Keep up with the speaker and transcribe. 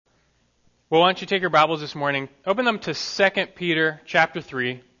Well, why don't you take your Bibles this morning, open them to 2 Peter chapter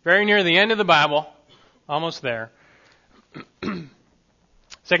 3, very near the end of the Bible, almost there. 2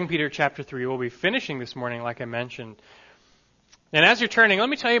 Peter chapter 3, we'll be finishing this morning, like I mentioned. And as you're turning, let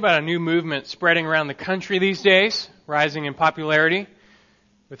me tell you about a new movement spreading around the country these days, rising in popularity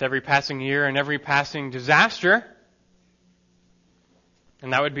with every passing year and every passing disaster.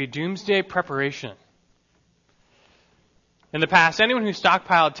 And that would be doomsday preparation. In the past, anyone who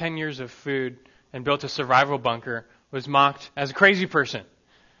stockpiled 10 years of food and built a survival bunker was mocked as a crazy person.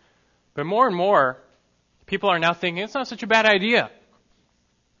 But more and more, people are now thinking it's not such a bad idea.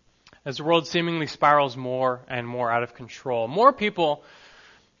 As the world seemingly spirals more and more out of control, more people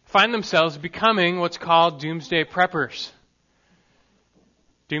find themselves becoming what's called doomsday preppers.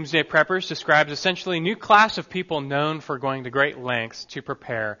 Doomsday preppers describes essentially a new class of people known for going to great lengths to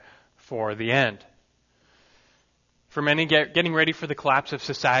prepare for the end. For many, getting ready for the collapse of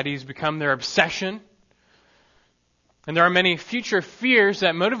society has become their obsession. And there are many future fears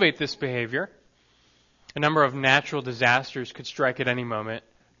that motivate this behavior. A number of natural disasters could strike at any moment,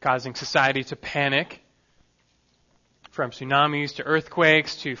 causing society to panic. From tsunamis to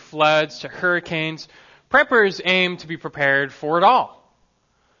earthquakes to floods to hurricanes, preppers aim to be prepared for it all.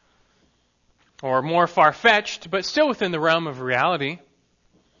 Or more far-fetched, but still within the realm of reality,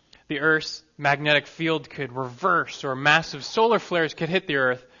 the Earth's magnetic field could reverse, or massive solar flares could hit the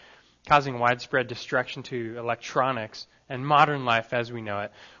Earth, causing widespread destruction to electronics and modern life as we know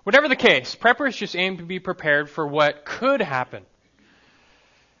it. Whatever the case, preppers just aim to be prepared for what could happen.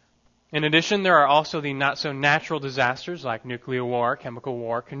 In addition, there are also the not-so-natural disasters like nuclear war, chemical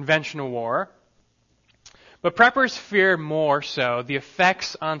war, conventional war. But preppers fear more so the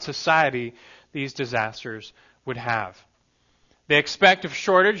effects on society these disasters would have. They expect a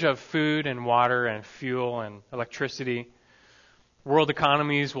shortage of food and water and fuel and electricity. World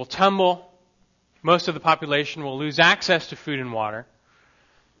economies will tumble. Most of the population will lose access to food and water.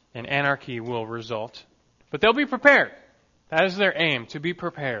 And anarchy will result. But they'll be prepared. That is their aim, to be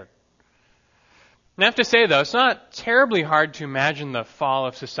prepared. And I have to say, though, it's not terribly hard to imagine the fall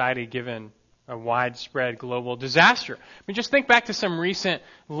of society given a widespread global disaster. I mean, just think back to some recent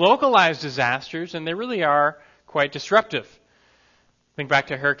localized disasters, and they really are quite disruptive. Think back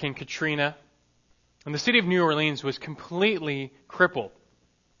to Hurricane Katrina, and the city of New Orleans was completely crippled.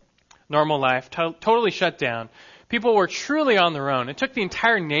 Normal life totally shut down. People were truly on their own. It took the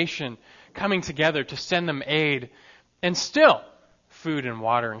entire nation coming together to send them aid, and still, food and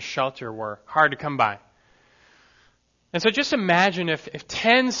water and shelter were hard to come by. And so just imagine if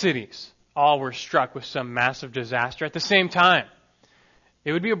 10 cities all were struck with some massive disaster at the same time.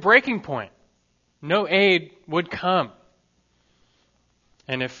 It would be a breaking point. No aid would come.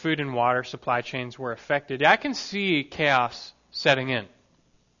 And if food and water supply chains were affected, I can see chaos setting in.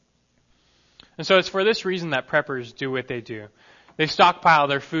 And so it's for this reason that preppers do what they do. They stockpile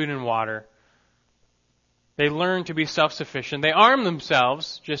their food and water. They learn to be self-sufficient. They arm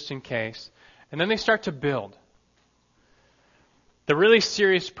themselves just in case. And then they start to build. The really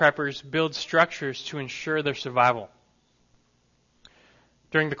serious preppers build structures to ensure their survival.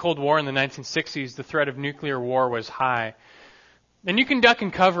 During the Cold War in the 1960s, the threat of nuclear war was high. And you can duck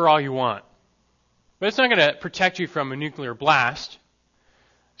and cover all you want. But it's not going to protect you from a nuclear blast.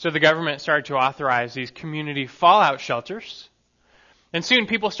 So the government started to authorize these community fallout shelters. And soon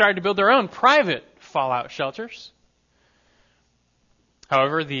people started to build their own private fallout shelters.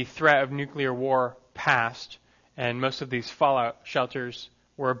 However, the threat of nuclear war passed, and most of these fallout shelters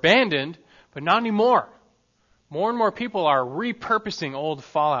were abandoned, but not anymore. More and more people are repurposing old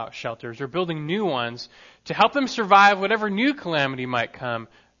fallout shelters or building new ones to help them survive whatever new calamity might come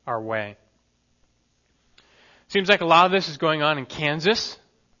our way. Seems like a lot of this is going on in Kansas.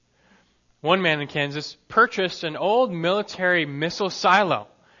 One man in Kansas purchased an old military missile silo,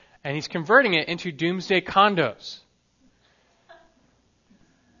 and he's converting it into doomsday condos.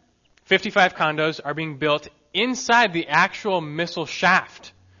 55 condos are being built inside the actual missile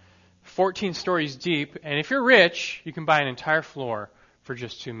shaft, 14 stories deep, and if you're rich, you can buy an entire floor for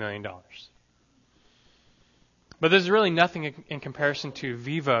just $2 million. But there's really nothing in comparison to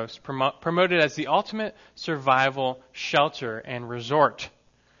Vivos, promoted as the ultimate survival shelter and resort.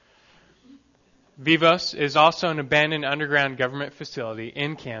 Vivos is also an abandoned underground government facility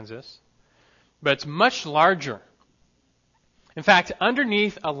in Kansas, but it's much larger. In fact,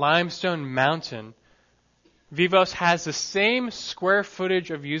 underneath a limestone mountain, Vivos has the same square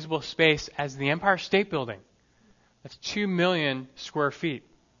footage of usable space as the Empire State Building. That's 2 million square feet.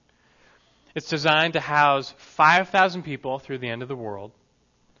 It's designed to house 5,000 people through the end of the world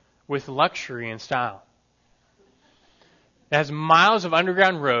with luxury and style. It has miles of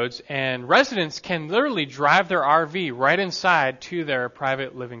underground roads, and residents can literally drive their RV right inside to their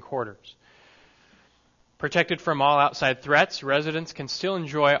private living quarters. Protected from all outside threats, residents can still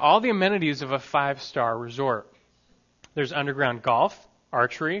enjoy all the amenities of a 5-star resort. There's underground golf,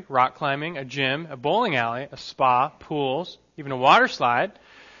 archery, rock climbing, a gym, a bowling alley, a spa, pools, even a water slide.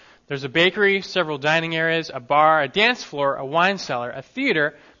 There's a bakery, several dining areas, a bar, a dance floor, a wine cellar, a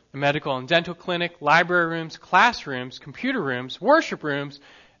theater, a medical and dental clinic, library rooms, classrooms, computer rooms, worship rooms,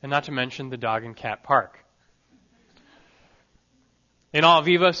 and not to mention the dog and cat park. In all,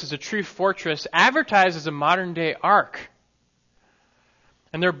 Vivos is a true fortress, advertised as a modern-day ark.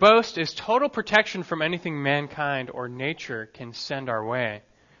 And their boast is total protection from anything mankind or nature can send our way.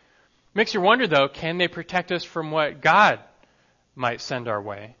 Makes you wonder, though, can they protect us from what God might send our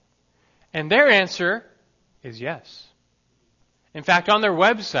way? And their answer is yes. In fact, on their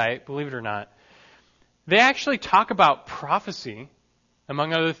website, believe it or not, they actually talk about prophecy,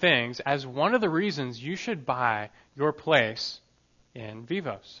 among other things, as one of the reasons you should buy your place in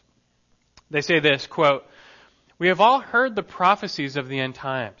Vivos. They say this, quote, "We have all heard the prophecies of the end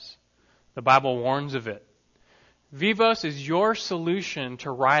times. The Bible warns of it. Vivos is your solution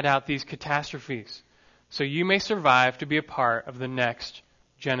to ride out these catastrophes, so you may survive to be a part of the next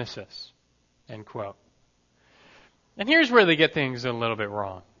Genesis." End quote. And here's where they get things a little bit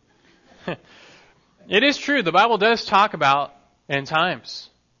wrong. It is true, the Bible does talk about end times.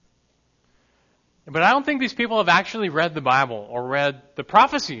 But I don't think these people have actually read the Bible or read the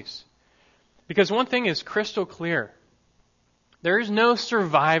prophecies. Because one thing is crystal clear. There is no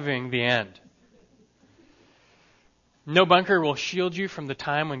surviving the end. No bunker will shield you from the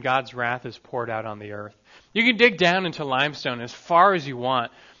time when God's wrath is poured out on the earth. You can dig down into limestone as far as you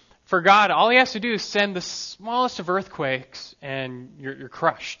want. For God, all He has to do is send the smallest of earthquakes and you're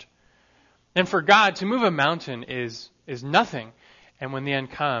crushed. And for God, to move a mountain is nothing. And when the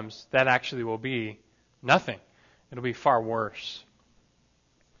end comes, that actually will be nothing. It'll be far worse.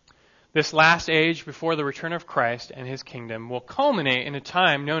 This last age before the return of Christ and His kingdom will culminate in a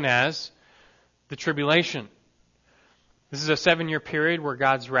time known as the tribulation. This is a 7-year period where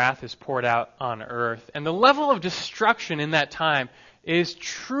God's wrath is poured out on earth. And the level of destruction in that time is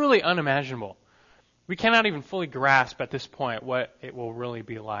truly unimaginable. We cannot even fully grasp at this point what it will really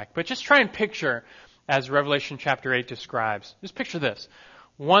be like. But just try and picture, as Revelation chapter 8 describes, just picture this.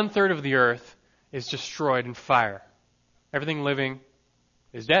 1/3 of the earth is destroyed in fire. Everything living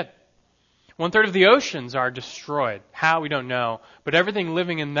is dead. 1/3 of the oceans are destroyed. How, we don't know. But everything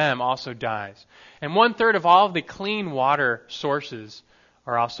living in them also dies. And 1/3 of all of the clean water sources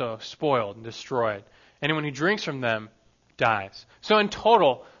are also spoiled and destroyed. Anyone who drinks from them dies. So in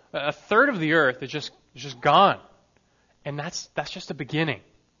total, 1/3 of the earth is just gone. And that's just the beginning.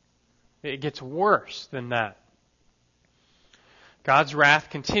 It gets worse than that. God's wrath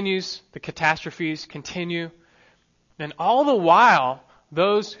continues. The catastrophes continue. And all the while,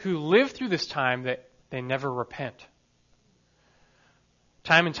 those who live through this time, they never repent.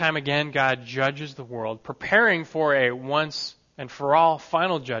 Time and time again, God judges the world, preparing for a once and for all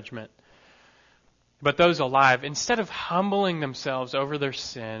final judgment. But those alive, instead of humbling themselves over their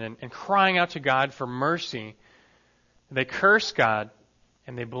sin and crying out to God for mercy, they curse God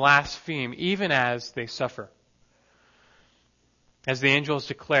and they blaspheme even as they suffer. As the angels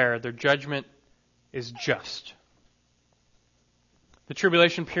declare, their judgment is just. The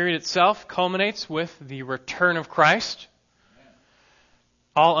tribulation period itself culminates with the return of Christ.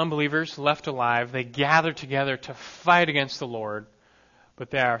 All unbelievers left alive, they gather together to fight against the Lord, but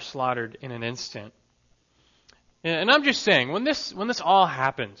they are slaughtered in an instant. And I'm just saying, when this all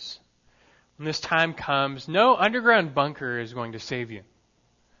happens, when this time comes, no underground bunker is going to save you.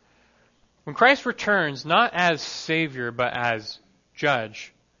 When Christ returns, not as Savior, but as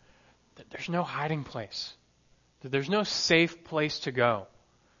Judge, there's no hiding place. There's no safe place to go.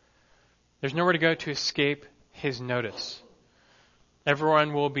 There's nowhere to go to escape His notice.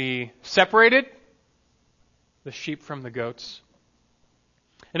 Everyone will be separated, the sheep from the goats.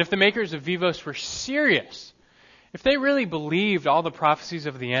 And if the makers of Vivos were serious, if they really believed all the prophecies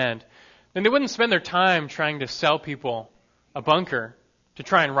of the end, then they wouldn't spend their time trying to sell people a bunker to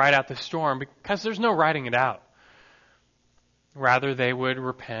try and ride out the storm, because there's no riding it out. Rather, they would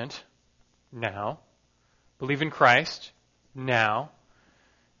repent now, believe in Christ now,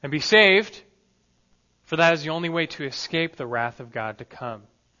 and be saved, for that is the only way to escape the wrath of God to come.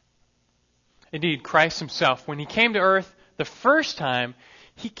 Indeed, Christ Himself, when He came to earth the first time,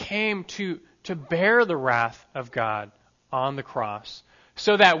 He came to bear the wrath of God on the cross,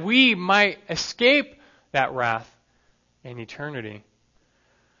 so that we might escape that wrath in eternity.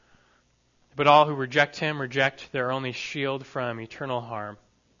 But all who reject him reject their only shield from eternal harm.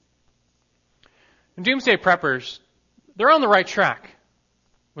 And doomsday preppers, they're on the right track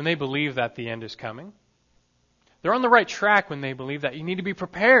when they believe that the end is coming. They're on the right track when they believe that you need to be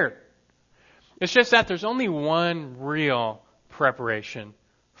prepared. It's just that there's only one real preparation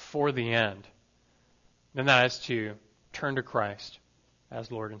for the end, and that is to turn to Christ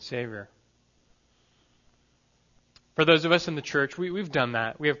as Lord and Savior. For those of us in the church, we've done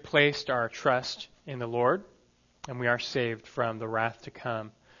that. We have placed our trust in the Lord, and we are saved from the wrath to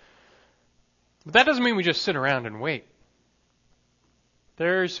come. But that doesn't mean we just sit around and wait.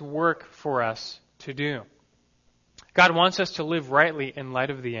 There's work for us to do. God wants us to live rightly in light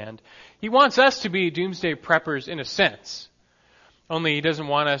of the end. He wants us to be doomsday preppers in a sense. Only He doesn't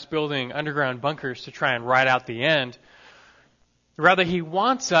want us building underground bunkers to try and ride out the end. Rather, He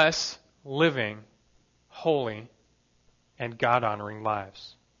wants us living holy and God-honoring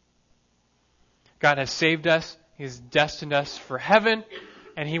lives. God has saved us. He has destined us for heaven.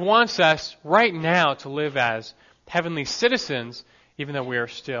 And He wants us right now to live as heavenly citizens, even though we are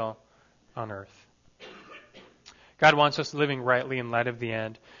still on earth. God wants us living rightly in light of the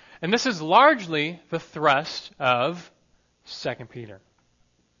end. And this is largely the thrust of 2 Peter.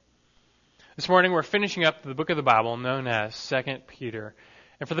 This morning we're finishing up the book of the Bible known as 2 Peter.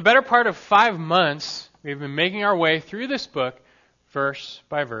 And for the better part of 5 months, we've been making our way through this book verse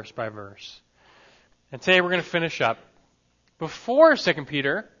by verse by verse. And today we're going to finish up. Before 2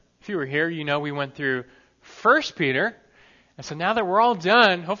 Peter, if you were here, you know we went through 1 Peter. And so now that we're all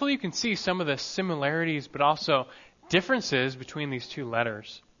done, hopefully you can see some of the similarities but also differences between these two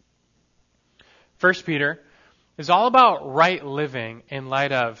letters. 1 Peter is all about right living in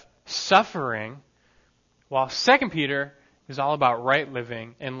light of suffering, while 2 Peter is all about right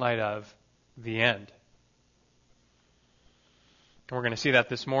living in light of the end. And we're going to see that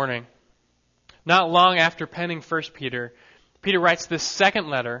this morning. Not long after penning 1 Peter, Peter writes this second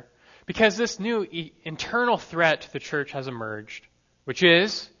letter because this new internal threat to the church has emerged, which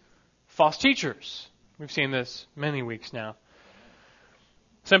is false teachers. We've seen this many weeks now.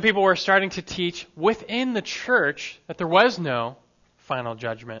 Some people were starting to teach within the church that there was no final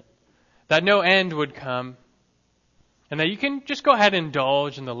judgment, that no end would come, and that you can just go ahead and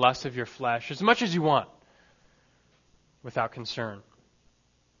indulge in the lust of your flesh as much as you want without concern.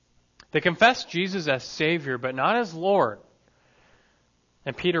 They confess Jesus as Savior, but not as Lord.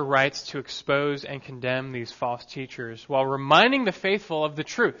 And Peter writes to expose and condemn these false teachers while reminding the faithful of the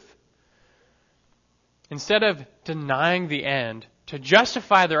truth. Instead of denying the end to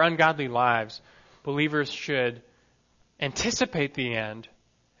justify their ungodly lives, believers should anticipate the end,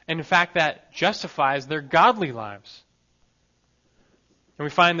 and in fact that justifies their godly lives. And we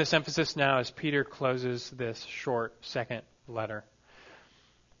find this emphasis now as Peter closes this short second letter.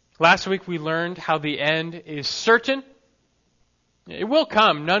 Last week we learned how the end is certain. It will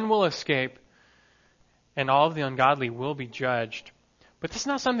come, none will escape, and all of the ungodly will be judged. But this is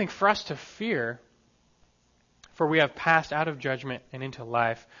not something for us to fear, for we have passed out of judgment and into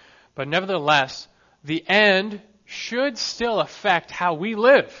life. But nevertheless, the end should still affect how we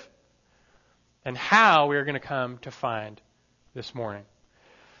live and how we are going to come to find this morning.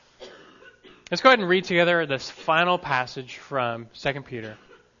 Let's go ahead and read together this final passage from 2 Peter.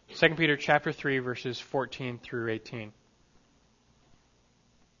 2 Peter chapter 3, verses 14 through 18.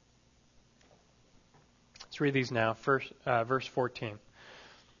 Let's read these now. First, verse 14.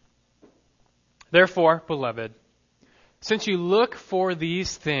 Therefore, beloved, since you look for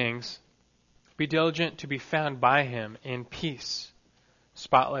these things, be diligent to be found by Him in peace,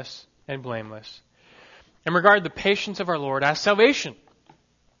 spotless and blameless, and regard the patience of our Lord as salvation,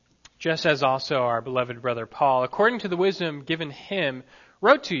 just as also our beloved brother Paul, according to the wisdom given him,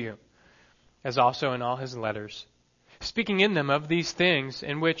 wrote to you, as also in all his letters, speaking in them of these things,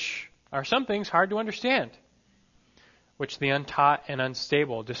 in which are some things hard to understand, which the untaught and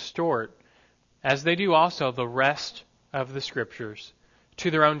unstable distort, as they do also the rest of the Scriptures,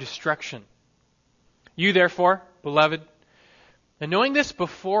 to their own destruction. You therefore, beloved, and knowing this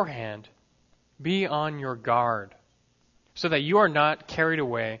beforehand, be on your guard, so that you are not carried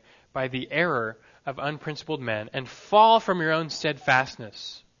away by the error of unprincipled men and fall from your own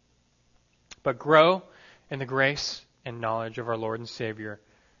steadfastness, but grow in the grace and knowledge of our Lord and Savior,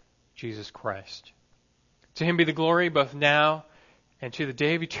 Jesus Christ. To Him be the glory both now and to the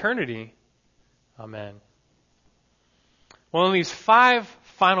day of eternity. Amen. Well, in these 5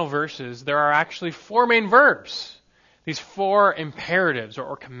 final verses, there are actually 4 main verbs. These 4 imperatives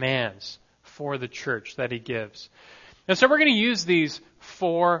or commands for the church that he gives. And so we're going to use these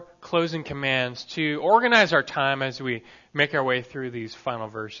 4 closing commands to organize our time as we make our way through these final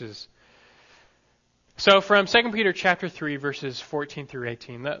verses. So from 2 Peter chapter 3, verses 14 through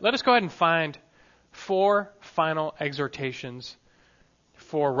 18, let us go ahead and find 4 final exhortations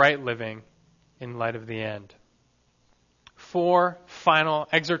for right living in light of the end. 4 final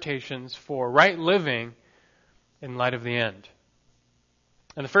exhortations for right living in light of the end.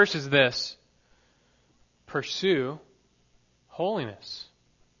 And the first is this: pursue holiness.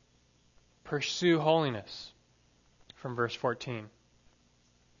 Pursue holiness. From verse 14.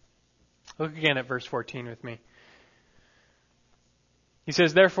 Look again at verse 14 with me. He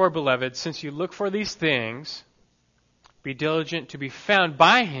says, "Therefore, beloved, since you look for these things, be diligent to be found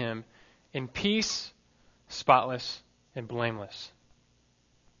by him in peace, spotless, and blameless."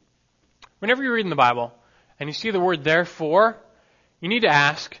 Whenever you read in the Bible and you see the word therefore, you need to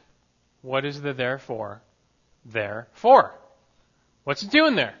ask, what is the therefore there for? What's it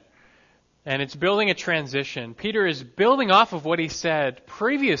doing there? And it's building a transition. Peter is building off of what he said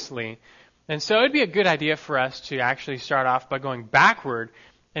previously. And so it'd be a good idea for us to actually start off by going backward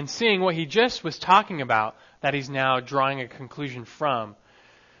and seeing what he just was talking about that he's now drawing a conclusion from.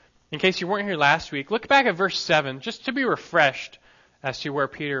 In case you weren't here last week, look back at verse 7 just to be refreshed as to where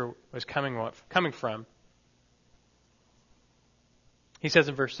Peter was coming from. He says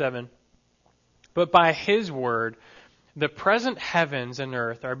in verse 7, "But by his word, the present heavens and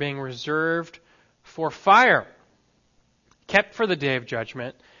earth are being reserved for fire, kept for the day of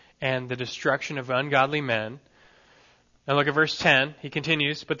judgment and the destruction of ungodly men." And look at verse 10. He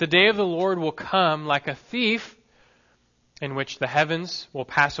continues, "But the day of the Lord will come like a thief, in which the heavens will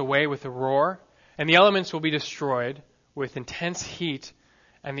pass away with a roar, and the elements will be destroyed with intense heat,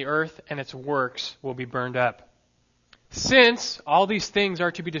 and the earth and its works will be burned up. Since all these things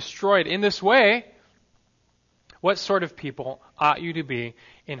are to be destroyed in this way, what sort of people ought you to be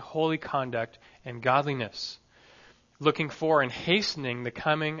in holy conduct and godliness, looking for and hastening the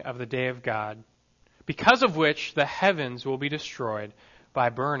coming of the day of God, because of which the heavens will be destroyed by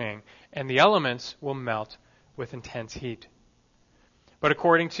burning, and the elements will melt with intense heat. But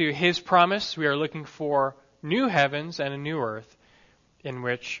according to his promise, we are looking for new heavens and a new earth in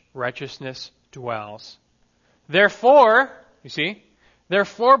which righteousness dwells. Therefore,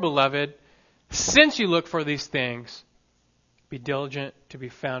 beloved, since you look for these things, be diligent to be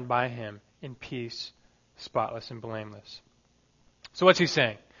found by him in peace, spotless and blameless." So what's he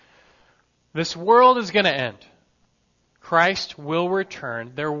saying? This world is going to end. Christ will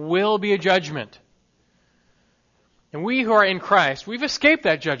return. There will be a judgment. And we who are in Christ, we've escaped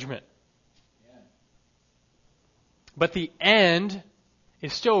that judgment. But the end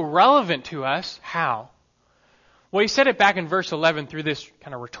is still relevant to us. How? Well, he said it back in verse 11 through this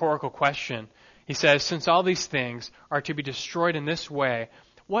kind of rhetorical question. He says, "Since all these things are to be destroyed in this way,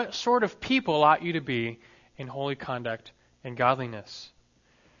 what sort of people ought you to be in holy conduct and godliness?"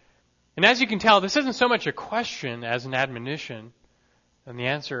 And as you can tell, this isn't so much a question as an admonition, and the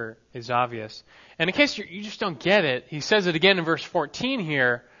answer is obvious. And in case you just don't get it, he says it again in verse 14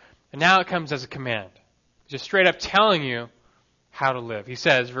 here, and now it comes as a command. Just straight up telling you how to live. He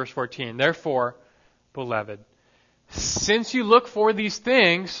says, verse 14, "Therefore, beloved, since you look for these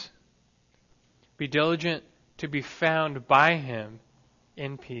things, be diligent to be found by him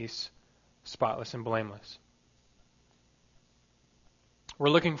in peace, spotless and blameless." We're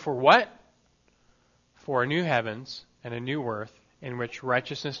looking for what? For a new heavens and a new earth in which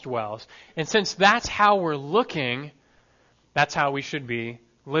righteousness dwells. And since that's how we're looking, that's how we should be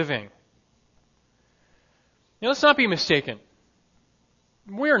living. Now, let's not be mistaken.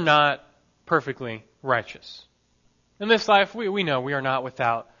 We're not perfectly righteous. In this life, we know we are not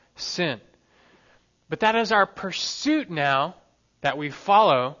without sin. But that is our pursuit now that we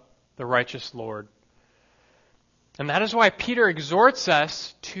follow the righteous Lord. And that is why Peter exhorts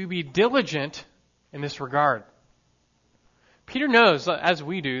us to be diligent in this regard. Peter knows, as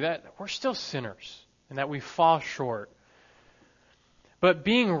we do, that we're still sinners and that we fall short. But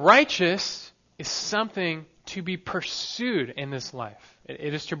being righteous is something to be pursued in this life.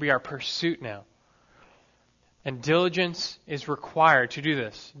 It is to be our pursuit now. And diligence is required to do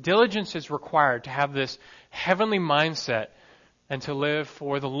this. Diligence is required to have this heavenly mindset and to live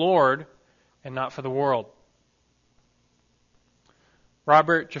for the Lord and not for the world.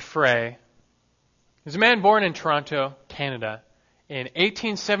 Robert Giffray is a man born in Toronto, Canada, in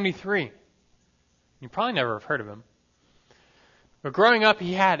 1873. You probably never have heard of him. But growing up,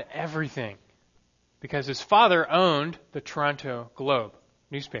 he had everything because his father owned the Toronto Globe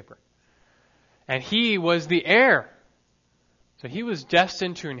newspaper. And he was the heir. So he was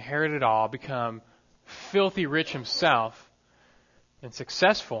destined to inherit it all, become filthy rich himself, and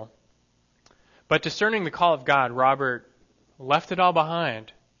successful. But discerning the call of God, Robert left it all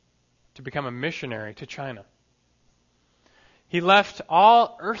behind to to become a missionary to China. He left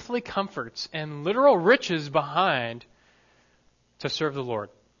all earthly comforts and literal riches behind to serve the Lord.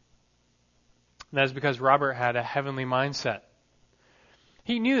 And that is because Robert had a heavenly mindset.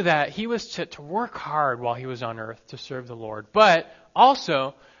 He knew that he was to work hard while he was on earth to serve the Lord, but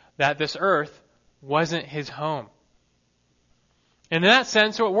also that this earth wasn't his home. And in that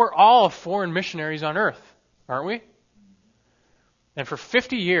sense, we're all foreign missionaries on earth, aren't we? And for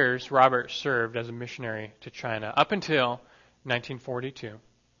 50 years, Robert served as a missionary to China up until 1942,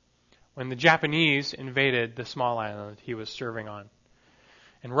 when the Japanese invaded the small island he was serving on.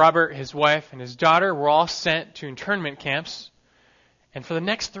 And Robert, his wife, and his daughter were all sent to internment camps. And for the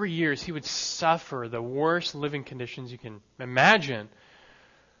next 3 years, he would suffer the worst living conditions you can imagine.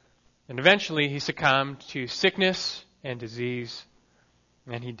 And eventually, he succumbed to sickness and disease,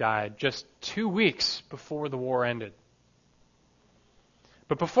 and he died just 2 weeks before the war ended.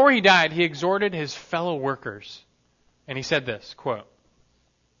 But before he died, he exhorted his fellow workers, and he said this, quote,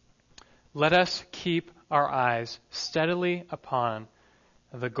 "Let us keep our eyes steadily upon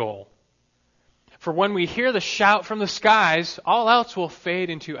the goal. For when we hear the shout from the skies, all else will fade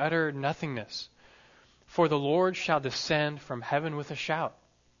into utter nothingness. For the Lord shall descend from heaven with a shout.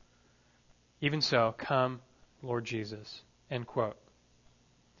 Even so, come, Lord Jesus." End quote.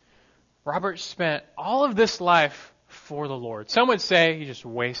 Robert spent all of this life for the Lord. Some would say he just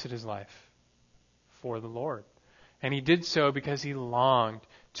wasted his life for the Lord. And he did so because he longed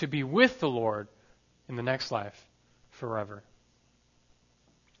to be with the Lord in the next life forever.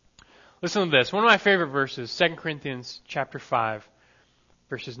 Listen to this. One of my favorite verses, 2 Corinthians chapter 5,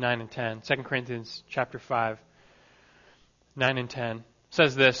 verses 9 and 10. 2 Corinthians chapter 5, 9 and 10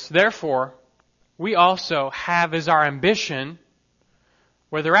 says this, "Therefore, we also have as our ambition,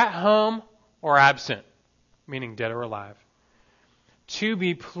 whether at home or absent," meaning dead or alive, "to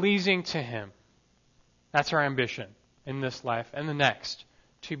be pleasing to Him." That's our ambition in this life and the next,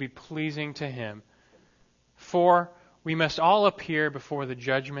 to be pleasing to Him. "For we must all appear before the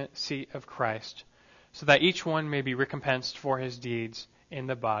judgment seat of Christ, so that each one may be recompensed for his deeds in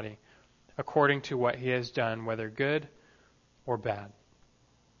the body, according to what he has done, whether good or bad."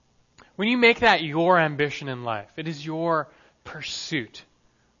 When you make that your ambition in life, it is your pursuit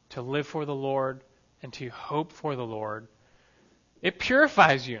to live for the Lord and to hope for the Lord. It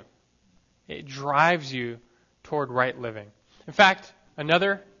purifies you. It drives you toward right living. In fact,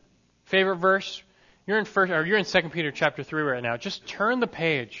 another favorite verse, you're in 2 Peter chapter 3 right now. Just turn the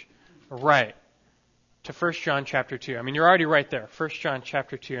page right to 1 John chapter 2. I mean, you're already right there. 1 John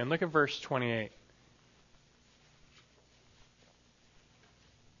chapter 2. And look at verse 28.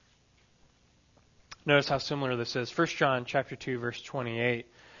 Notice how similar this is. 1 John chapter 2, verse 28.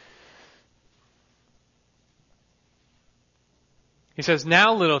 He says,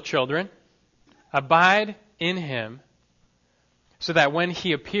 "Now, little children, abide in Him, so that when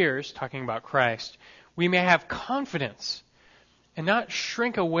He appears," talking about Christ, "we may have confidence and not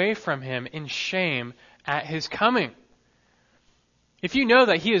shrink away from Him in shame at His coming. If you know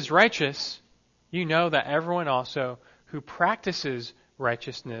that He is righteous, you know that everyone also who practices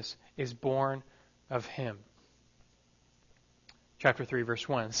righteousness is born of Him." Chapter 3, verse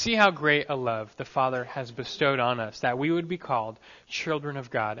 1. "See how great a love the Father has bestowed on us, that we would be called children of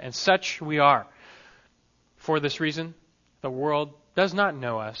God. And such we are. For this reason, the world does not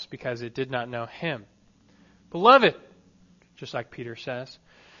know us, because it did not know Him. Beloved," just like Peter says,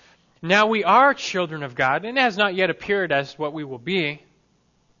 "now we are children of God, and it has not yet appeared as what we will be.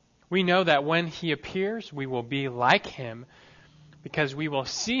 We know that when He appears, we will be like Him, because we will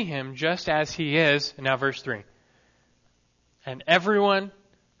see Him just as He is." And now verse 3. "And everyone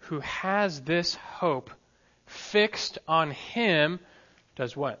who has this hope fixed on Him,"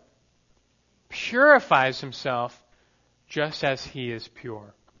 does what? "Purifies himself just as He is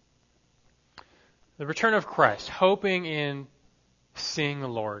pure." The return of Christ, hoping in seeing the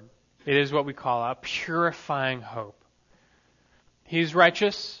Lord, it is what we call a purifying hope. He is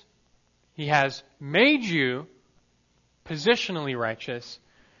righteous. He has made you positionally righteous,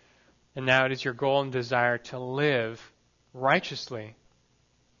 and now it is your goal and desire to live righteously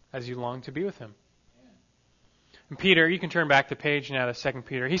as you long to be with Him. And Peter, you can turn back the page now to 2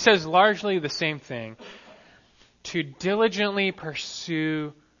 Peter. He says largely the same thing. To diligently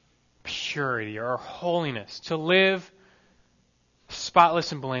pursue purity or holiness, to live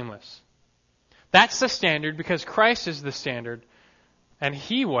spotless and blameless. That's the standard because Christ is the standard, and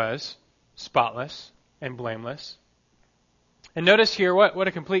He was spotless and blameless. And notice here what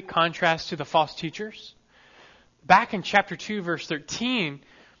a complete contrast to the false teachers. Back in chapter 2, verse 13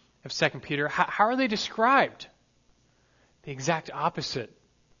 of 2 Peter, how are they described? The exact opposite.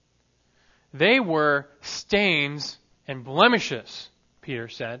 They were stains and blemishes, Peter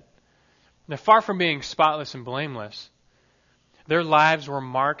said. Now, far from being spotless and blameless, their lives were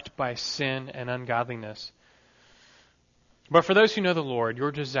marked by sin and ungodliness. But for those who know the Lord,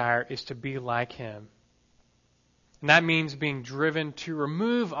 your desire is to be like Him. And that means being driven to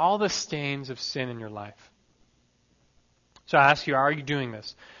remove all the stains of sin in your life. So I ask you, are you doing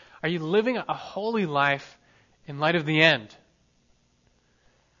this? Are you living a holy life in light of the end?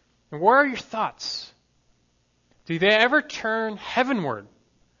 And where are your thoughts? Do they ever turn heavenward?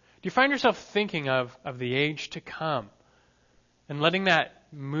 Do you find yourself thinking of the age to come and letting that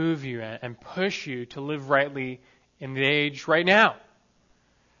move you and push you to live rightly in the age right now?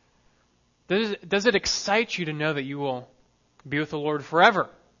 Does it excite you to know that you will be with the Lord forever?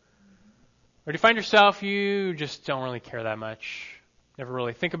 Or do you find yourself, you just don't really care that much, never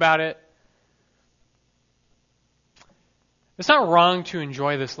really think about it? It's not wrong to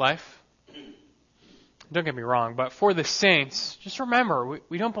enjoy this life. Don't get me wrong, but for the saints, just remember,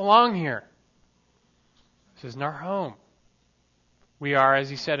 we don't belong here. This isn't our home. We are, as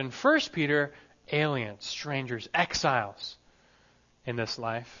he said in 1 Peter, aliens, strangers, exiles in this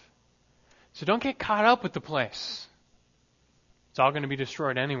life. So don't get caught up with the place. It's all going to be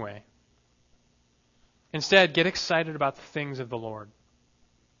destroyed anyway. Instead, get excited about the things of the Lord.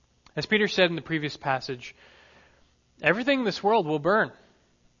 As Peter said in the previous passage, everything in this world will burn.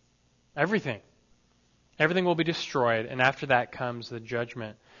 Everything. Everything will be destroyed, and after that comes the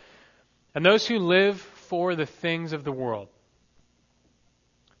judgment. And those who live for the things of the world,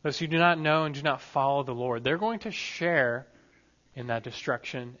 those who do not know and do not follow the Lord, they're going to share in that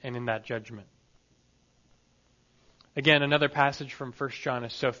destruction and in that judgment. Again, another passage from 1 John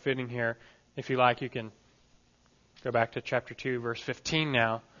is so fitting here. If you like, you can go back to chapter 2, verse 15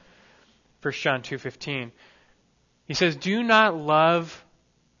 now. 1 John 2:15. He says, "Do not love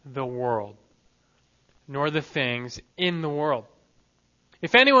the world, nor the things in the world.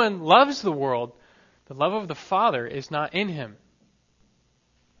 If anyone loves the world, the love of the Father is not in him.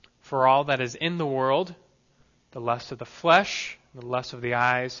 For all that is in the world, the lust of the flesh, the lust of the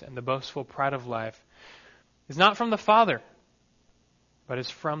eyes, and the boastful pride of life, is not from the Father, but is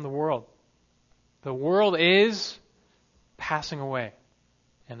from the world. The world is passing away,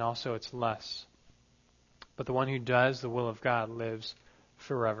 and also its lusts. But the one who does the will of God lives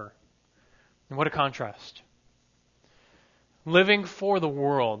forever." And what a contrast. Living for the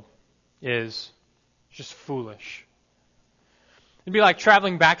world is just foolish. It'd be like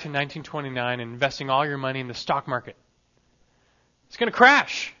traveling back to 1929 and investing all your money in the stock market. It's going to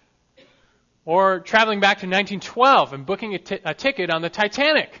crash. Or traveling back to 1912 and booking a ticket on the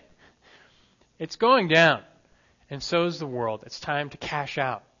Titanic. It's going down. And so is the world. It's time to cash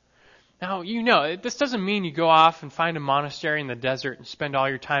out. Now, you know, this doesn't mean you go off and find a monastery in the desert and spend all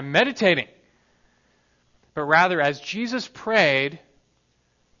your time meditating. But rather, as Jesus prayed,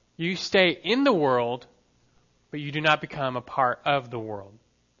 you stay in the world, but you do not become a part of the world.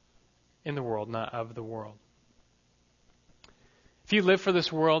 In the world, not of the world. If you live for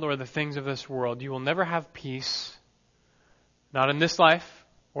this world or the things of this world, you will never have peace, not in this life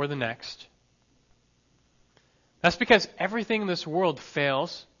or the next. That's because everything in this world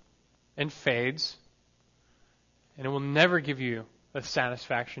fails and fades, and it will never give you the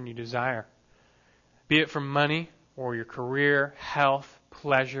satisfaction you desire. Be it from money or your career, health,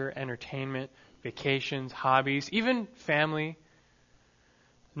 pleasure, entertainment, vacations, hobbies, even family.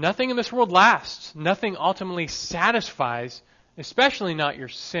 Nothing in this world lasts. Nothing ultimately satisfies, especially not your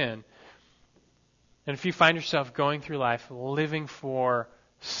sin. And if you find yourself going through life living for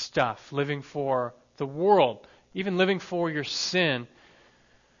stuff, living for the world, even living for your sin,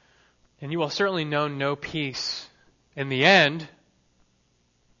 and you will certainly know no peace in the end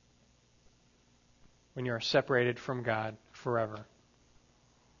when you are separated from God forever.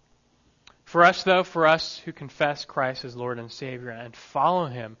 For us, though, for us who confess Christ as Lord and Savior and follow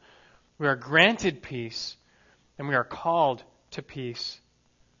Him, we are granted peace and we are called to peace,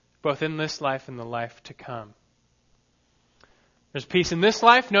 both in this life and the life to come. There's peace in this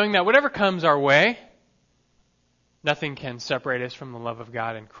life, knowing that whatever comes our way, nothing can separate us from the love of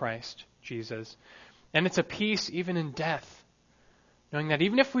God in Christ Jesus. And it's a peace even in death, knowing that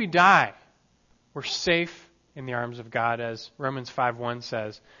even if we die, we're safe in the arms of God, as Romans 5:1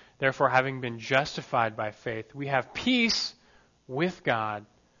 says. Therefore, having been justified by faith, we have peace with God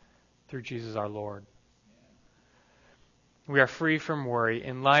through Jesus our Lord. We are free from worry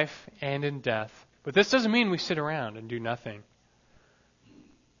in life and in death. But this doesn't mean we sit around and do nothing.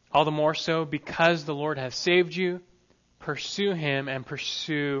 All the more so because the Lord has saved you, pursue Him and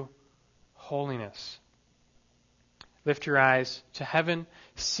pursue holiness. Lift your eyes to heaven,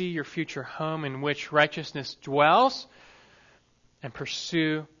 see your future home in which righteousness dwells, and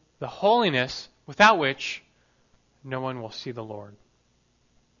pursue the holiness without which no one will see the Lord.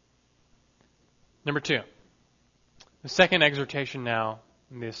 Number 2, the second exhortation now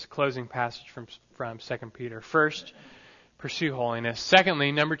in this closing passage from 2 Peter. First, pursue holiness.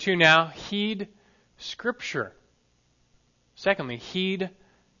 Secondly, number 2 now, heed Scripture. Secondly, heed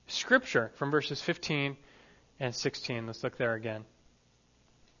Scripture from verses 15 and 16. Let's look there again.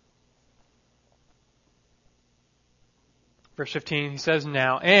 Verse 15, he says,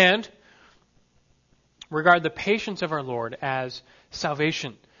 "Now, and regard the patience of our Lord as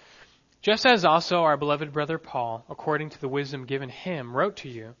salvation, just as also our beloved brother Paul, according to the wisdom given him, wrote to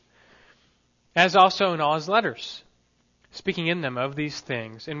you, as also in all his letters, speaking in them of these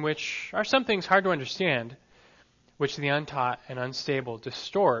things, in which are some things hard to understand, which the untaught and unstable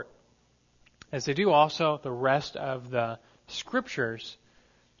distort, as they do also the rest of the Scriptures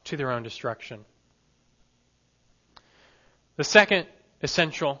to their own destruction." The second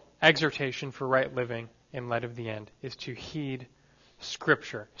essential exhortation for right living in light of the end is to heed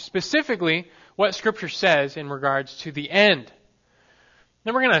Scripture. Specifically, what Scripture says in regards to the end.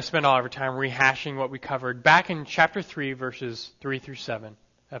 Then we're going to spend all of our time rehashing what we covered back in chapter 3, verses 3 through 7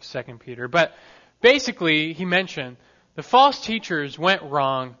 of 2 Peter. But basically, he mentioned the false teachers went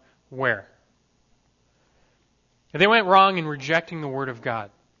wrong where? They went wrong in rejecting the Word of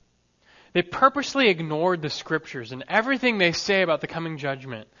God. They purposely ignored the Scriptures and everything they say about the coming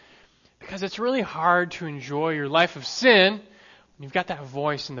judgment, because it's really hard to enjoy your life of sin when you've got that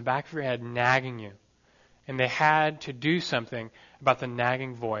voice in the back of your head nagging you. And they had to do something about the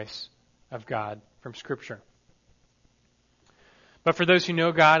nagging voice of God from Scripture. But for those who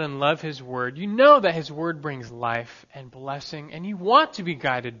know God and love His Word, you know that His Word brings life and blessing, and you want to be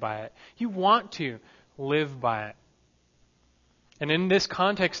guided by it. You want to live by it. And in this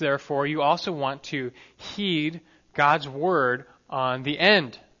context, therefore, you also want to heed God's Word on the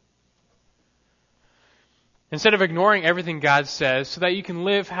end. Instead of ignoring everything God says so that you can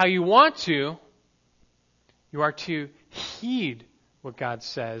live how you want to, you are to heed what God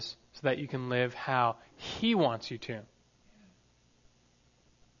says so that you can live how He wants you to.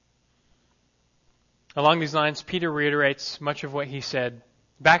 Along these lines, Peter reiterates much of what he said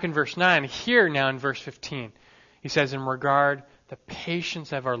back in verse 9. Here now in verse 15, he says, "In regard the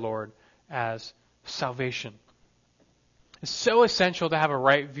patience of our Lord as salvation." It's so essential to have a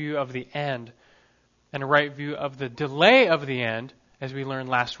right view of the end and a right view of the delay of the end, as we learned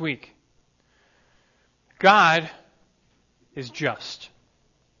last week. God is just.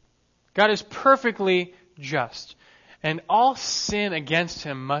 God is perfectly just. And all sin against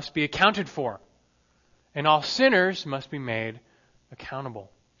Him must be accounted for. And all sinners must be made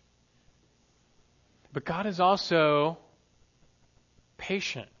accountable. But God is also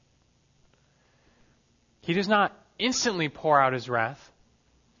patient. He does not instantly pour out His wrath,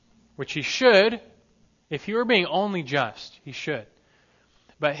 which He should. If He were being only just, He should.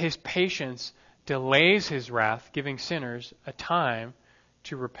 But His patience delays His wrath, giving sinners a time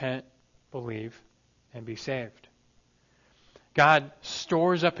to repent, believe, and be saved. God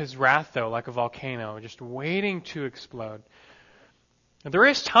stores up His wrath, though, like a volcano, just waiting to explode. And there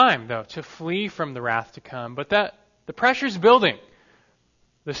is time, though, to flee from the wrath to come, but the pressure is building.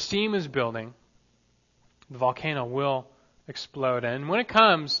 The steam is building. The volcano will explode. And when it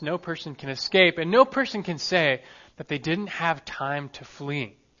comes, no person can escape, and no person can say that they didn't have time to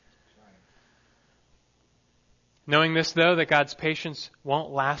flee. Knowing this, though, that God's patience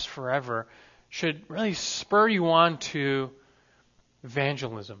won't last forever, should really spur you on to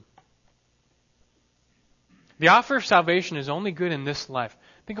evangelism. The offer of salvation is only good in this life.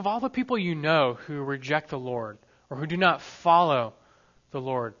 Think of all the people you know who reject the Lord or who do not follow the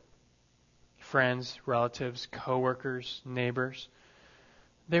Lord. Friends, relatives, co-workers, neighbors.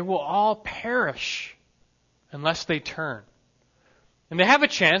 They will all perish unless they turn. And they have a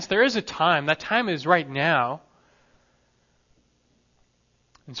chance. There is a time. That time is right now.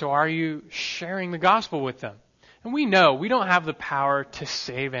 And so are you sharing the gospel with them? And we know we don't have the power to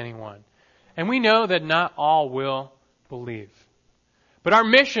save anyone. And we know that not all will believe. But our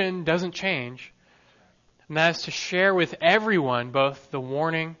mission doesn't change. And that is to share with everyone both the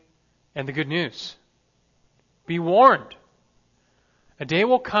warning and the good news. Be warned. A day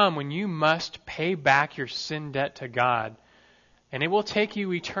will come when you must pay back your sin debt to God. And it will take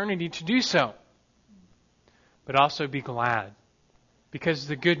you eternity to do so. But also be glad. Because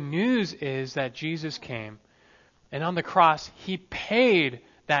the good news is that Jesus came, and on the cross, He paid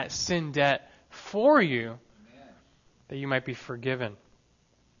that sin debt for you, that you might be forgiven.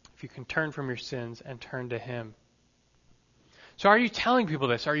 If you can turn from your sins and turn to Him. So are you telling people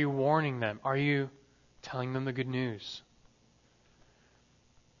this? Are you warning them? Are you telling them the good news?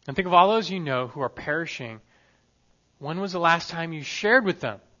 And think of all those you know who are perishing. When was the last time you shared with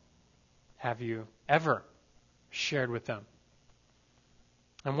them? Have you ever shared with them?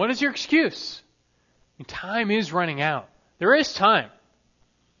 And what is your excuse? Time is running out. There is time.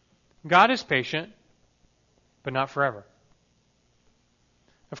 God is patient, but not forever.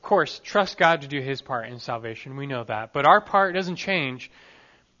 Of course, trust God to do His part in salvation. We know that. But our part doesn't change,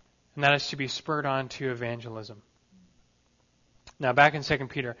 and that is to be spurred on to evangelism. Now, back in 2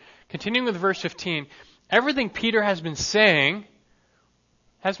 Peter. Continuing with verse 15, everything Peter has been saying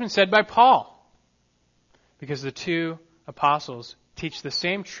has been said by Paul, because the two apostles teach the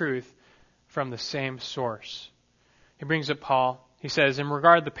same truth from the same source. He brings up Paul. He says, in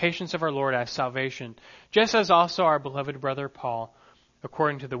regard the patience of our Lord as salvation, just as also our beloved brother Paul,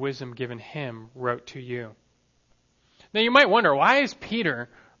 according to the wisdom given him, wrote to you. Now you might wonder, why is Peter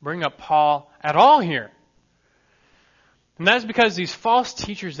bringing up Paul at all here? And that is because these false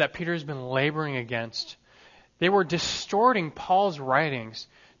teachers that Peter has been laboring against, they were distorting Paul's writings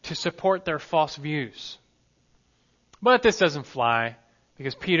to support their false views. But this doesn't fly,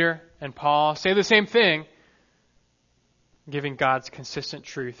 because Peter and Paul say the same thing, giving God's consistent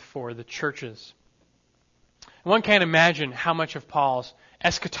truth for the churches. One can't imagine how much of Paul's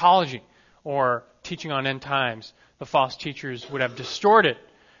eschatology, or teaching on end times, the false teachers would have distorted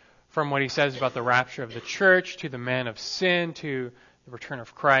from what he says about the rapture of the church, to the man of sin, to the return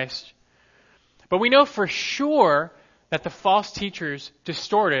of Christ. But we know for sure that the false teachers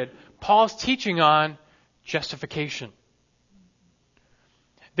distorted Paul's teaching on justification.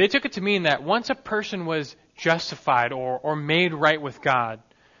 They took it to mean that once a person was justified or made right with God,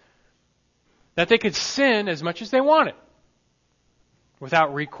 that they could sin as much as they wanted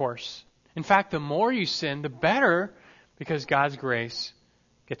without recourse. In fact, the more you sin, the better, because God's grace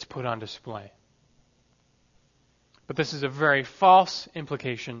gets put on display. But this is a very false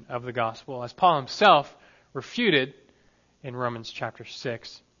implication of the gospel, as Paul himself refuted in Romans chapter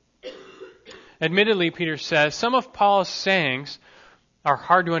 6. Admittedly, Peter says, some of Paul's sayings are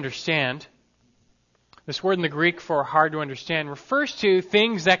hard to understand. This word in the Greek for hard to understand refers to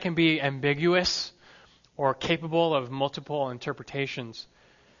things that can be ambiguous or capable of multiple interpretations.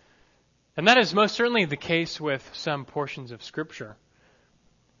 And that is most certainly the case with some portions of Scripture.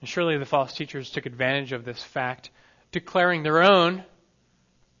 And surely the false teachers took advantage of this fact, declaring their own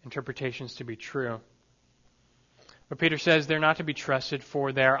interpretations to be true. But Peter says they're not to be trusted,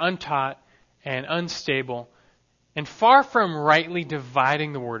 for they are untaught and unstable, and far from rightly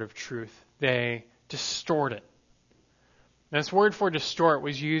dividing the word of truth, they distort it. Now, this word for distort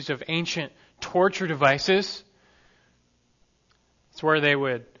was used of ancient torture devices. It's where they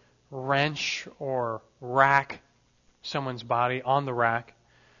would wrench or rack someone's body on the rack.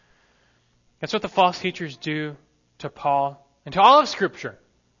 That's what the false teachers do to Paul and to all of Scripture.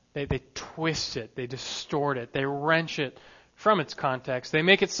 They twist it, they distort it, they wrench it from its context. They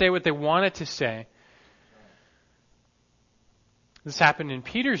make it say what they want it to say. This happened in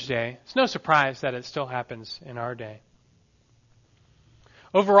Peter's day. It's no surprise that it still happens in our day.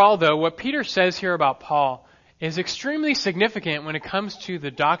 Overall, though, what Peter says here about Paul is extremely significant when it comes to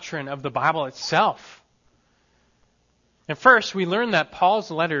the doctrine of the Bible itself. And first, we learn that Paul's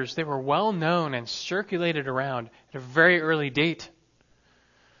letters, they were well known and circulated around at a very early date.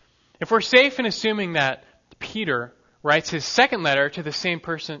 If we're safe in assuming that Peter writes his second letter to the same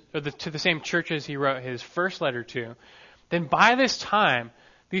person, or to the same churches he wrote his first letter to, then by this time,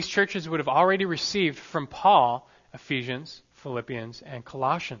 these churches would have already received from Paul Ephesians, Philippians, and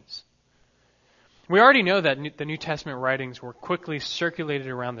Colossians. We already know that the New Testament writings were quickly circulated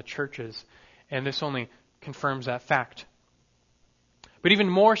around the churches, and this only confirms that fact. But even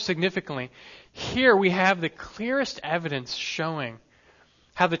more significantly, here we have the clearest evidence showing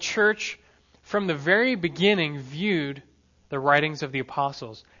how the church from the very beginning viewed the writings of the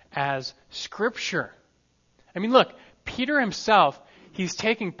apostles as Scripture. I mean, look, Peter himself, he's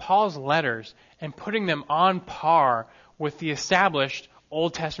taking Paul's letters and putting them on par with the established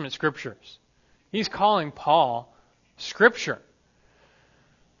Old Testament Scriptures. He's calling Paul Scripture.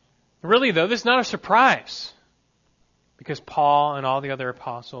 Really, though, this is not a surprise, because Paul and all the other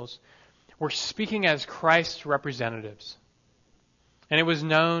apostles were speaking as Christ's representatives. And it was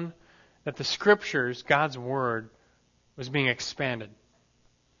known that the Scriptures, God's Word, was being expanded.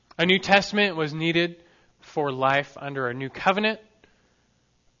 A New Testament was needed for life under a new covenant.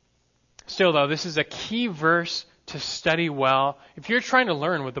 Still, though, this is a key verse to study well if you're trying to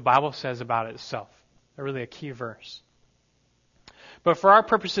learn what the Bible says about itself. Really a key verse. But for our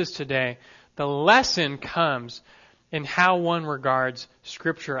purposes today, the lesson comes in how one regards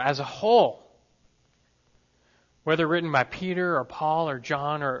Scripture as a whole. Whether written by Peter or Paul or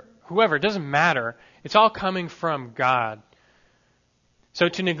John or whoever, it doesn't matter. It's all coming from God. So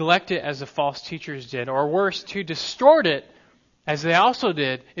to neglect it as the false teachers did, or worse, to distort it as they also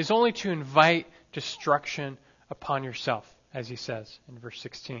did, is only to invite destruction upon yourself, as he says in verse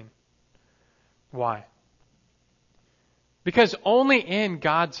 16. Why? Because only in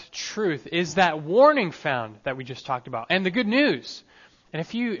God's truth is that warning found that we just talked about, and the good news. And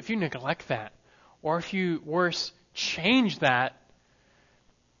if you neglect that, or if you, worse, change that,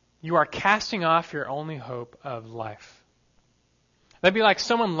 you are casting off your only hope of life. That'd be like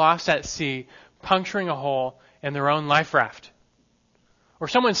someone lost at sea, puncturing a hole in their own life raft. Or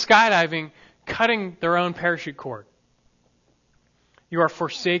someone skydiving, cutting their own parachute cord. You are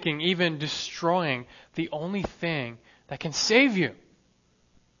forsaking, even destroying, the only thing that can save you.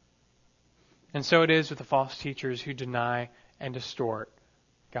 And so it is with the false teachers who deny and distort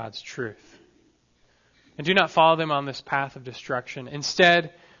God's truth. And do not follow them on this path of destruction.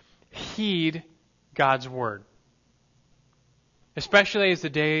 Instead, heed God's word. Especially as the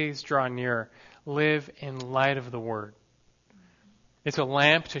days draw nearer, live in light of the word. It's a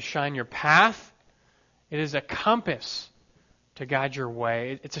lamp to shine your path. It is a compass to guide your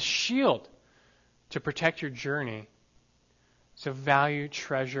way. It's a shield to protect your journey. So value,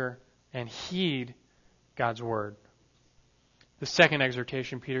 treasure, and heed God's word. The second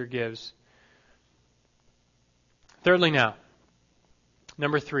exhortation Peter gives. Thirdly now,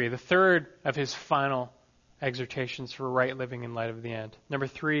 number 3, the third of his final exhortations for right living in light of the end. Number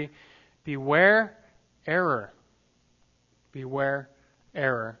 3, beware error. Beware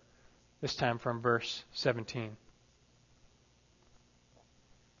error. This time from verse 17.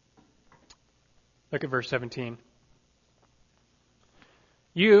 Look at verse 17.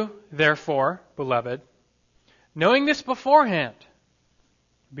 You, therefore, beloved, knowing this beforehand,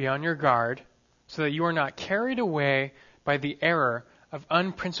 be on your guard, so that you are not carried away by the error of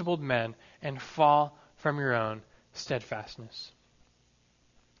unprincipled men and fall from your own steadfastness.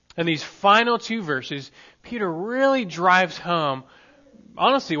 In these final 2 verses, Peter really drives home,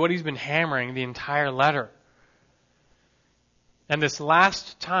 honestly, what he's been hammering the entire letter. And this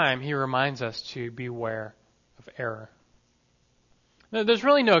last time, he reminds us to beware of error. Now, there's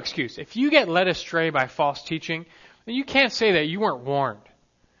really no excuse. If you get led astray by false teaching, then you can't say that you weren't warned.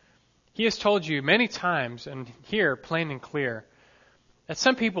 He has told you many times, and here, plain and clear, that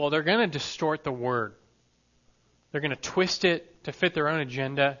some people, they're going to distort the word. They're going to twist it to fit their own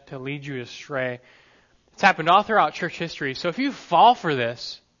agenda, to lead you astray. It's happened all throughout church history. So if you fall for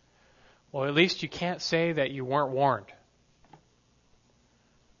this, well, at least you can't say that you weren't warned.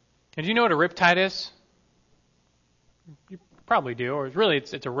 And do you know what a riptide is? You probably do, or really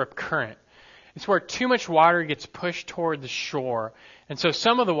it's a rip current. It's where too much water gets pushed toward the shore, and so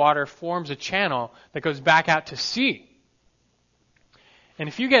some of the water forms a channel that goes back out to sea. And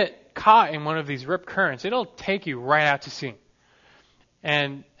if you get caught in one of these rip currents, it'll take you right out to sea.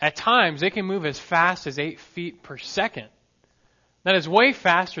 And at times, they can move as fast as 8 feet per second. That is way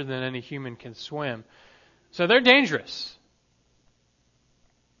faster than any human can swim. So they're dangerous.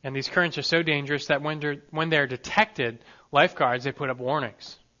 And these currents are so dangerous that when they're detected, lifeguards, they put up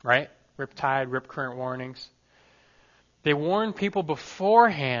warnings, right? Riptide, rip current warnings. They warn people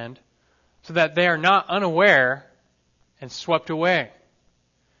beforehand so that they are not unaware and swept away.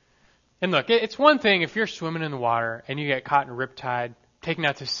 And look, it's one thing if you're swimming in the water and you get caught in a riptide, taken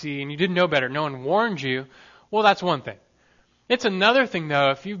out to sea, and you didn't know better, no one warned you, well, that's one thing. It's another thing,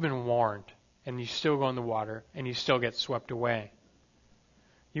 though, if you've been warned and you still go in the water and you still get swept away.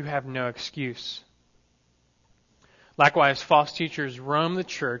 You have no excuse. Likewise, false teachers roam the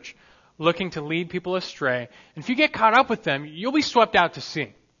church looking to lead people astray. And if you get caught up with them, you'll be swept out to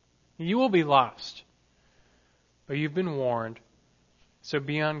sea. You will be lost. But you've been warned, so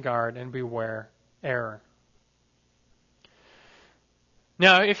be on guard and beware error.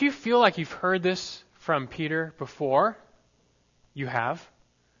 Now, if you feel like you've heard this from Peter before, you have.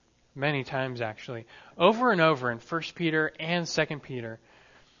 Many times, actually. Over and over in 1 Peter and 2 Peter,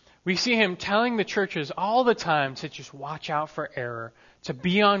 we see him telling the churches all the time to just watch out for error, to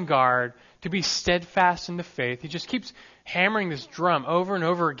be on guard, to be steadfast in the faith. He just keeps hammering this drum over and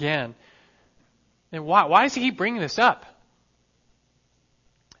over again. And why does he keep bringing this up?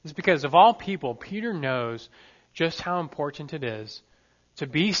 It's because of all people, Peter knows just how important it is to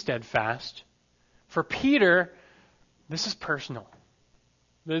be steadfast. For Peter, this is personal.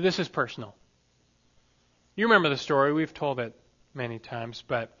 This is personal. You remember the story. We've told it many times,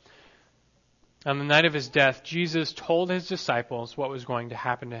 but on the night of his death, Jesus told his disciples what was going to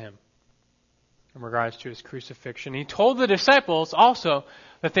happen to him. in regards to his crucifixion. He told the disciples also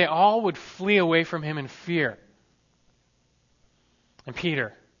that they all would flee away from him in fear. And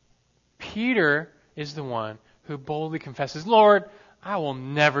Peter is the one who boldly confesses, Lord, I will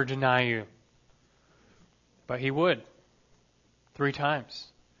never deny you. But he would, 3 times.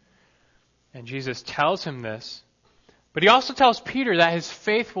 And Jesus tells him this, but he also tells Peter that his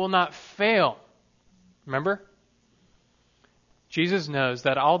faith will not fail. Remember? Jesus knows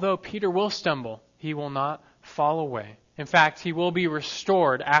that although Peter will stumble, he will not fall away. In fact, he will be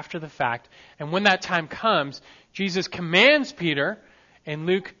restored after the fact. And when that time comes, Jesus commands Peter in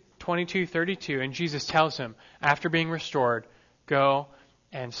Luke 22:32, and Jesus tells him, after being restored, go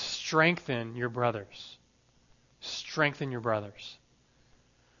and strengthen your brothers. Strengthen your brothers.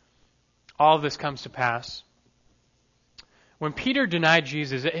 All of this comes to pass. When Peter denied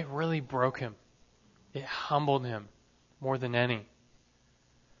Jesus, it really broke him. It humbled him more than any.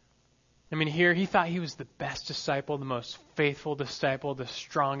 I mean, here he thought he was the best disciple, the most faithful disciple, the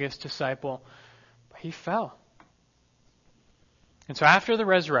strongest disciple, but he fell. And so after the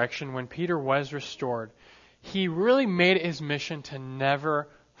resurrection, when Peter was restored, he really made it his mission to never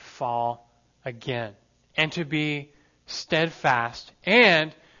fall again and to be steadfast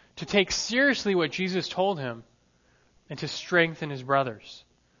and to take seriously what Jesus told him and to strengthen his brothers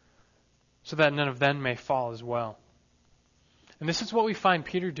so that none of them may fall as well. And this is what we find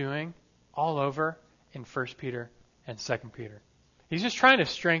Peter doing all over in 1 Peter and 2 Peter. He's just trying to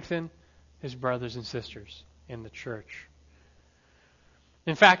strengthen his brothers and sisters in the church.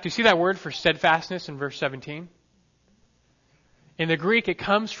 In fact, you see that word for steadfastness in verse 17? In the Greek, it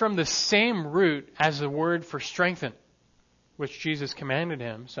comes from the same root as the word for strengthen, which Jesus commanded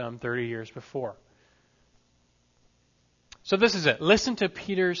him some 30 years before. So this is it. Listen to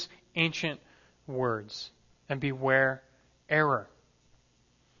Peter's ancient words and beware error.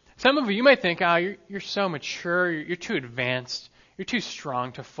 Some of you might think, you're so mature, you're too advanced, you're too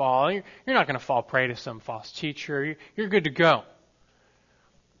strong to fall. You're not going to fall prey to some false teacher. You're good to go.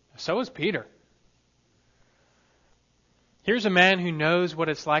 So is Peter. Here's a man who knows what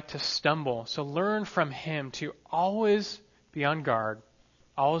it's like to stumble. So learn from him to always be on guard,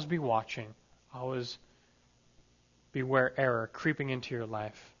 always be watching, always beware error creeping into your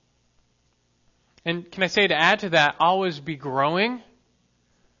life. And can I say, to add to that, always be growing,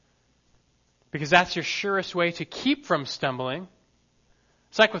 because that's your surest way to keep from stumbling.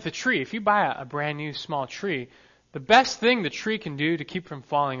 It's like with a tree. If you buy a brand new small tree, the best thing the tree can do to keep from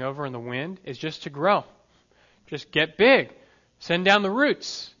falling over in the wind is just to grow. Just get big. Send down the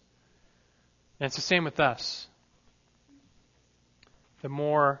roots. And it's the same with us. The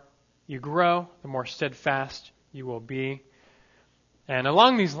more you grow, the more steadfast you will be. And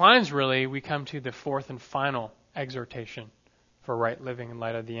along these lines, really, we come to the fourth and final exhortation for right living in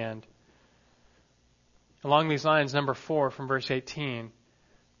light of the end. Along these lines, number 4 from verse 18,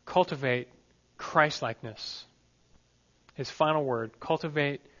 cultivate Christ-likeness. His final word,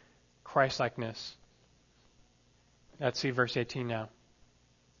 cultivate Christ-likeness. Let's see verse 18 now.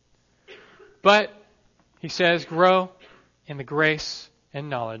 But, he says, grow in the grace and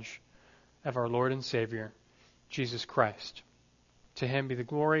knowledge of our Lord and Savior, Jesus Christ. To him be the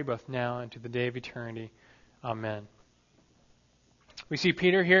glory both now and to the day of eternity. Amen. We see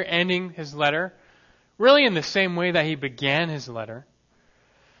Peter here ending his letter really in the same way that he began his letter.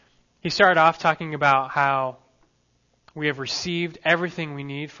 He started off talking about how we have received everything we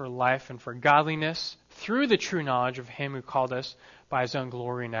need for life and for godliness through the true knowledge of him who called us by his own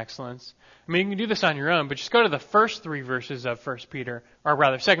glory and excellence. I mean, you can do this on your own, but just go to the first 3 verses of 2 Peter,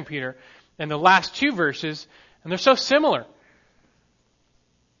 and the last 2 verses, and they're so similar.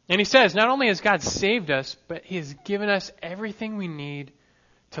 And he says, not only has God saved us, but he has given us everything we need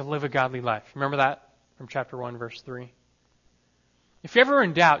to live a godly life. Remember that from chapter 1, verse 3? If you're ever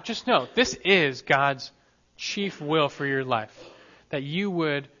in doubt, just know this is God's chief will for your life, that you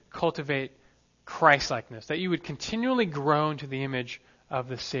would cultivate Christ-likeness, that you would continually grow into the image of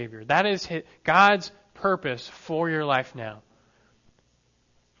the Savior. That is God's purpose for your life now.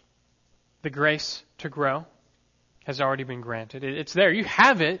 The grace to grow has already been granted. It's there. You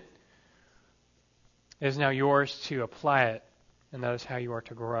have it. It is now yours to apply it, and that is how you are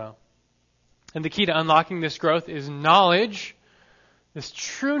to grow. And the key to unlocking this growth is knowledge, this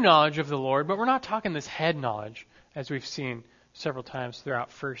true knowledge of the Lord, but we're not talking this head knowledge, as we've seen several times throughout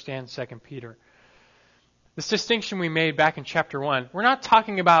 1 and 2 Peter. This distinction we made back in chapter 1, we're not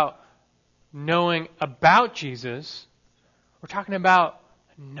talking about knowing about Jesus. We're talking about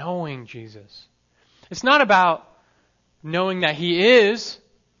knowing Jesus. It's not about knowing that he is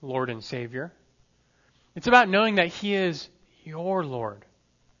Lord and Savior. It's about knowing that he is your Lord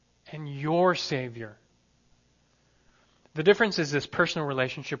and your Savior. The difference is this personal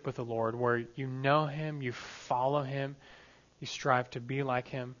relationship with the Lord where you know Him, you follow Him, you strive to be like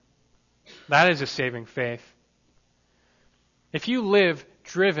Him. That is a saving faith. If you live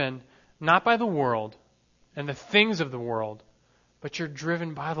driven not by the world and the things of the world, but you're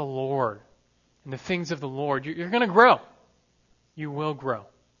driven by the Lord and the things of the Lord, you're going to grow. You will grow.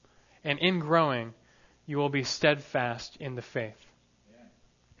 And in growing, you will be steadfast in the faith.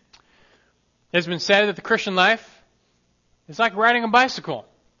 It has been said that the Christian life is like riding a bicycle.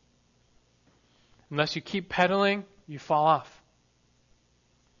 Unless you keep pedaling, you fall off.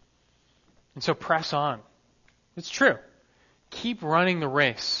 And so press on. It's true. Keep running the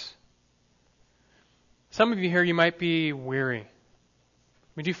race. Some of you here, you might be weary.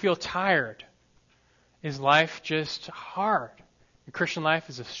 Would you feel tired? Is life just hard? Your Christian life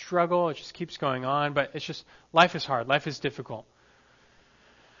is a struggle. It just keeps going on, but it's just, life is hard. Life is difficult.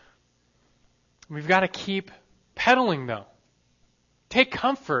 We've got to keep pedaling, though. Take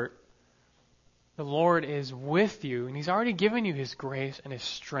comfort. The Lord is with you, and He's already given you His grace and His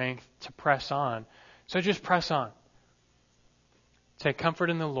strength to press on. So just press on. Take comfort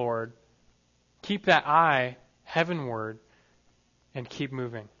in the Lord. Keep that eye heavenward, and keep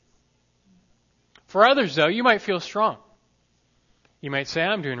moving. For others, though, you might feel strong. You might say,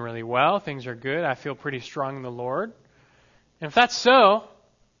 I'm doing really well. Things are good. I feel pretty strong in the Lord. And if that's so,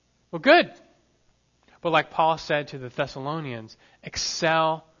 well, good. But like Paul said to the Thessalonians,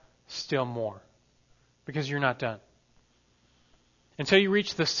 excel still more, because you're not done. Until you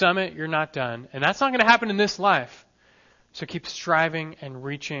reach the summit, you're not done. And that's not going to happen in this life. So keep striving and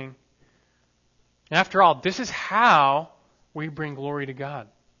reaching. And after all, this is how we bring glory to God.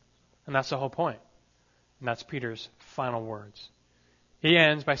 And that's the whole point. And that's Peter's final words. He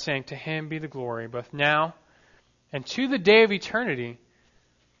ends by saying, to Him be the glory, both now and to the day of eternity.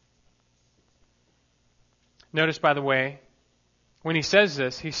 Notice, by the way, when he says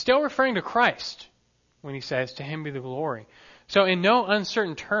this, he's still referring to Christ when he says, to Him be the glory. So in no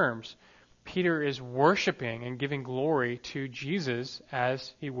uncertain terms, Peter is worshiping and giving glory to Jesus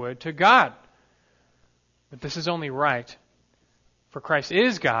as he would to God. But this is only right, for Christ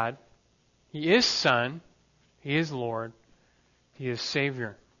is God, He is Son, He is Lord, He is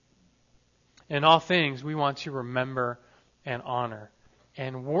Savior. In all things, we want to remember and honor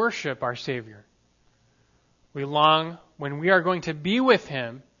and worship our Savior. We long when we are going to be with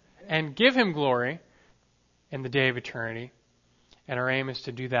Him and give Him glory in the day of eternity. And our aim is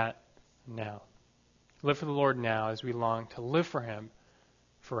to do that now. Live for the Lord now as we long to live for Him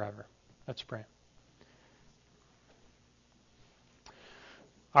forever. Let's pray.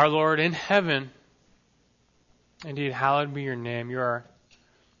 Our Lord in heaven, indeed, hallowed be your name. You are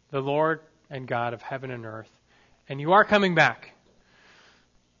the Lord and God of heaven and earth, and you are coming back.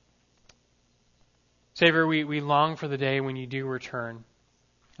 Savior, we long for the day when you do return.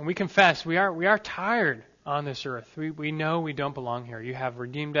 And we confess we are tired on this earth. We know we don't belong here. You have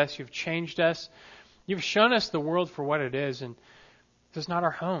redeemed us. You've changed us. You've shown us the world for what it is, and this is not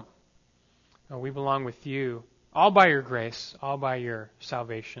our home. No, we belong with you, all by your grace, all by your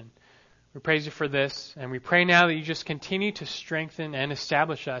salvation. We praise you for this, and we pray now that you just continue to strengthen and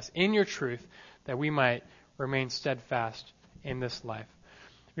establish us in your truth, that we might remain steadfast in this life.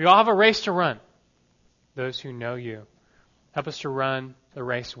 We all have a race to run. Those who know you, help us to run the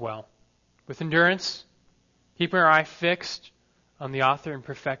race well, with endurance, keeping our eye fixed on the author and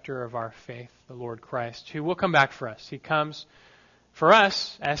perfecter of our faith, the Lord Christ, who will come back for us. He comes for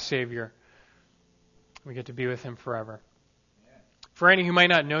us as Savior. We get to be with Him forever. For any who might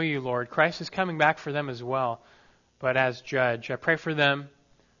not know you, Lord, Christ is coming back for them as well, but as judge. I pray for them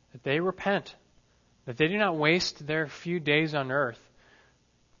that they repent, that they do not waste their few days on earth,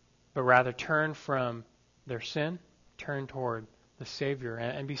 but rather turn from their sin, turn toward the Savior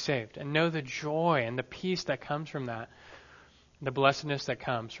and be saved. And know the joy and the peace that comes from that, the blessedness that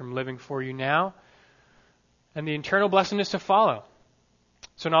comes from living for you now, and the eternal blessedness to follow.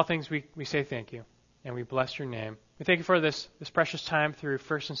 So in all things we say thank you, and we bless your name. We thank you for this precious time through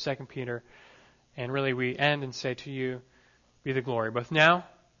 1 and 2 Peter, and really we end and say to you, be the glory, both now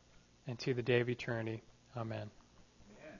and to the day of eternity. Amen.